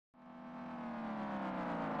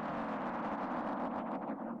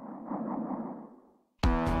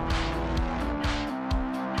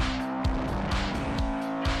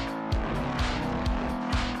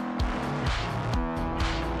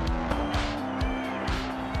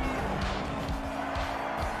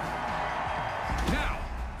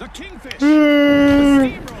Kingfish, the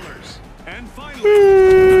Steamrollers, and finally,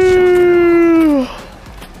 the Shock.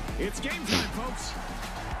 It's game time, folks.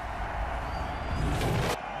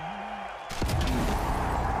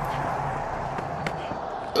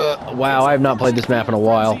 Wow, I have not played this map in a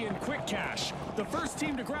while. The first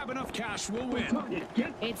team to grab enough cash will win.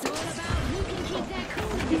 It's all about who can keep their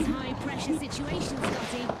cool in this high-pressure situation,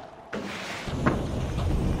 Scotty.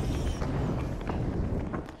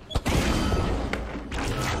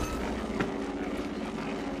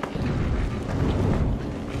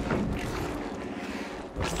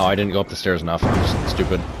 Oh, I didn't go up the stairs enough. I'm just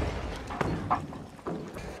stupid.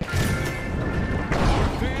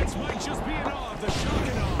 Fans might just be in awe of the Shock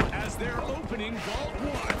and Awe as they're opening Vault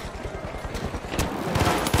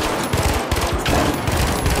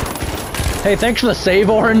 1. Hey, thanks for the save,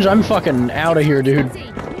 Orange. I'm fucking out of here, dude. Scotty,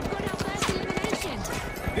 we've got our first elimination.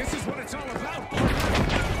 This is what it's all about.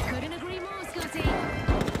 Couldn't agree more, Scotty.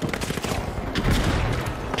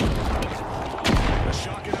 The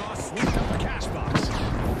Shock and Awe swooped up the cash box.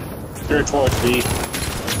 They're towards B.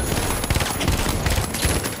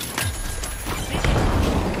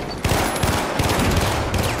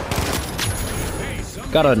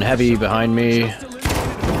 Got a heavy behind me.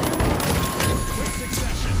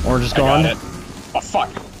 Orange is gone. I got it. Oh,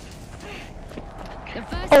 fuck. The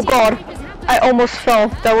first Oh team god, to happen. I almost fell.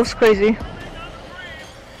 That was crazy.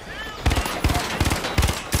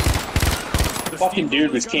 Fucking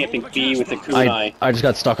dude was camping B with the kunai. I just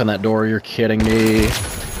got stuck on that door. You're kidding me.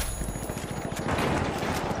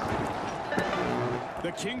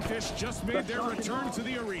 The Kingfish just made their return to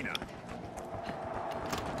the arena.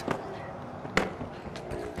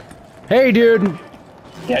 Hey, dude.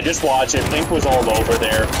 Yeah, just watch it. Link was all over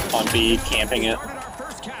there on B, camping it. Started our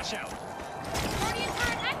first cash out.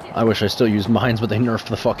 I wish I still used mines, but they nerfed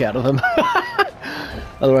the fuck out of them.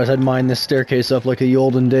 Otherwise, I'd mine this staircase up like the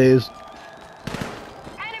olden days.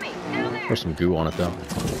 There's some goo on it, though.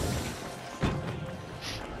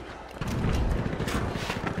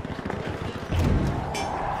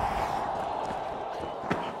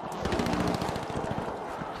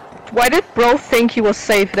 Why did bro think he was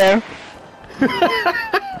safe there?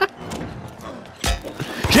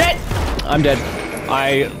 Shit! I'm dead.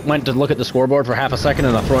 I went to look at the scoreboard for half a second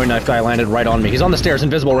and the throwing knife guy landed right on me. He's on the stairs,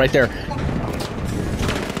 invisible right there.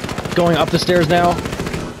 Going up the stairs now.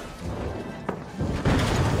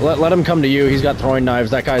 Let him come to you. He's got throwing knives.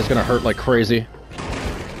 That guy's gonna hurt like crazy.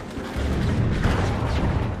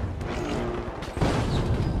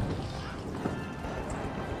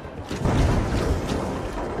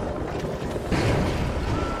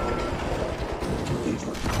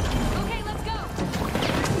 Okay, let's go.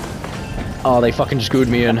 Oh, they fucking just gooed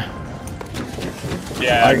me in.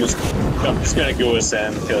 Yeah, I'm just gonna go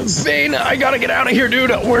ascend, because... Bane, I gotta get out of here, dude.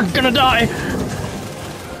 We're gonna die.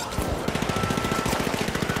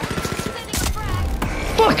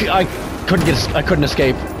 Fuck! I couldn't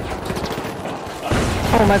escape.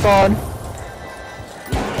 Oh my god.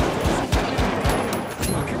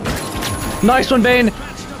 Nice one, Bane.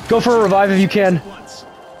 Go for a revive if you can.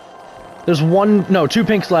 There's two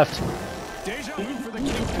pinks left.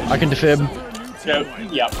 I can defib. No,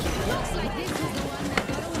 yep. Looks like this was the one that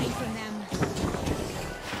got away from them.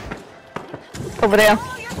 Over there.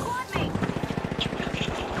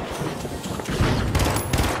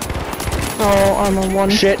 Oh, I'm on one.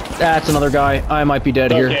 Shit, that's another guy. I might be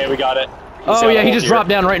dead here. Okay, we got it. Oh yeah, he just dropped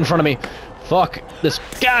down right in front of me. Fuck, this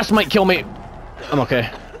gas might kill me. I'm okay.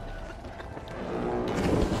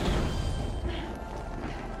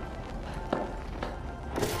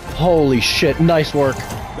 Holy shit, nice work.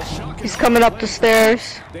 He's coming up the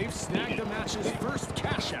stairs. They've snagged the match's first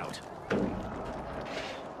cash out.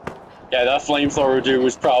 Yeah, that flamethrower dude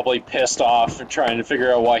was probably pissed off and trying to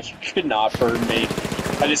figure out why he could not burn me.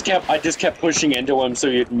 I just kept pushing into him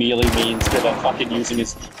so he'd melee me instead of fucking using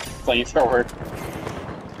his flamethrower.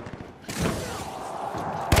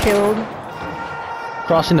 Killed.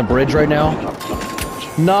 Crossing the bridge right now.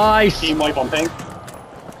 Nice! Team wipe on pink.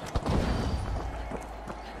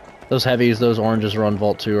 Those heavies, those oranges are on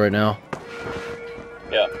Vault 2 right now.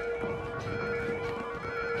 Yeah.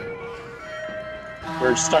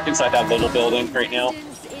 We're stuck inside that little building right now.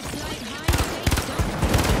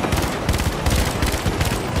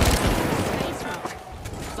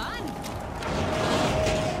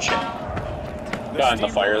 Got in the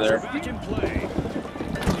fire there.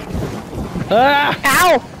 Ah!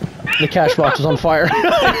 Ow! The cash box was on fire.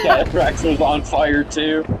 Yeah, Rex was on fire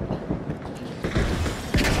too.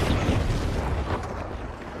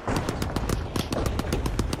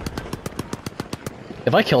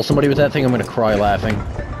 If I kill somebody with that thing, I'm gonna cry laughing.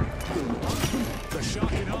 The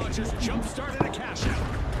Shock and Awe just jump-started a cash out.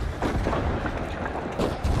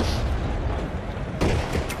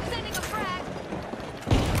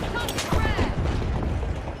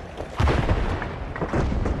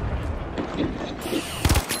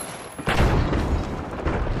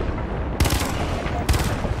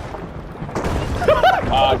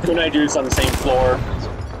 Good night, dudes on the same floor.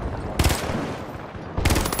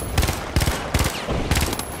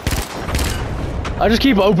 I just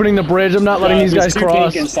keep opening the bridge. I'm not letting these guys There's two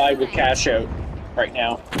cross. pink inside with cash out right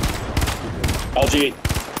now. LG.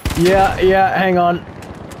 Yeah, hang on.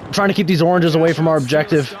 I'm trying to keep these oranges away from our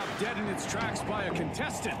objective. Stopped dead in its tracks by a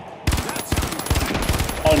contestant.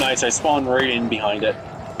 Oh, nice. I spawned right in behind it.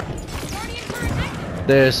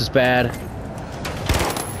 This is bad.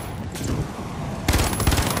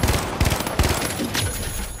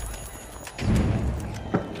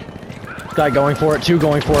 Guy going for it, two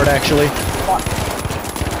going for it actually.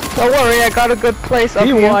 Don't worry, I got a good place up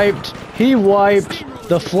He here. wiped. He wiped.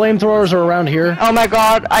 The flamethrowers are around here. Oh my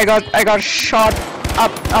god, I got shot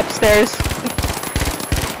upstairs.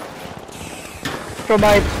 From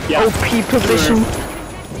my Yeah. OP position.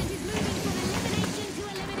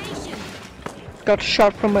 Got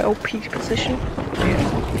shot from my OP position.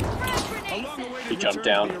 He jumped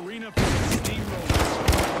down.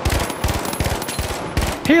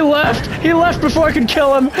 He left. He left before I could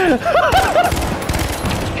kill him.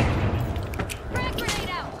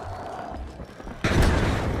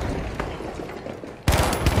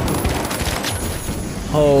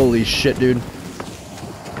 Holy shit, dude.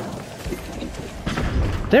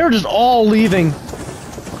 They were just all leaving.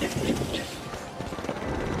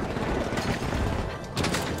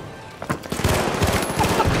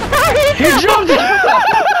 He jumped!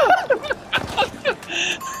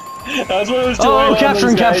 That's what I was doing Oh, on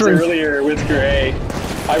capturing, those guys capturing. earlier with Gray.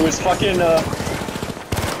 I was fucking,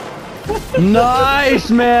 Nice,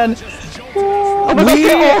 man. Oh my god,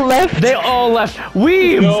 they all left! They all left.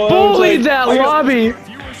 We No, I was bullied like, that I got- lobby.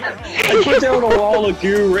 I put down a wall of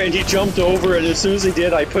goo and he jumped over, and as soon as he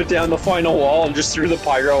did, I put down the final wall and just threw the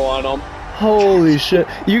pyro on him. Holy shit.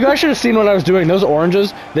 You guys should have seen what I was doing. Those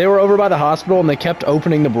oranges, they were over by the hospital and they kept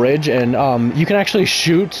opening the bridge, and you can actually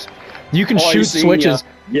shoot. You can Oh, I shoot see, switches.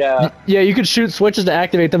 Yeah. Yeah, you could shoot switches to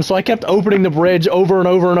activate them, so I kept opening the bridge over and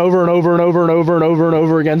over and over and over and over and over and over and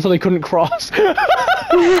over again so they couldn't cross.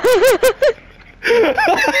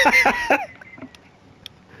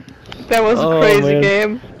 That was a Oh, crazy man.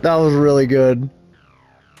 game. That was really good.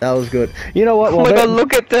 That was good. You know what? Oh Well, my that- god,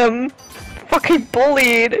 look at them! Fucking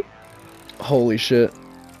bullied! Holy shit.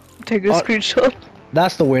 Take a screenshot.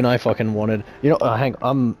 That's the win I fucking wanted. You know, hang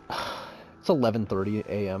it's 11:30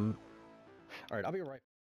 a.m. Alright, I'll be right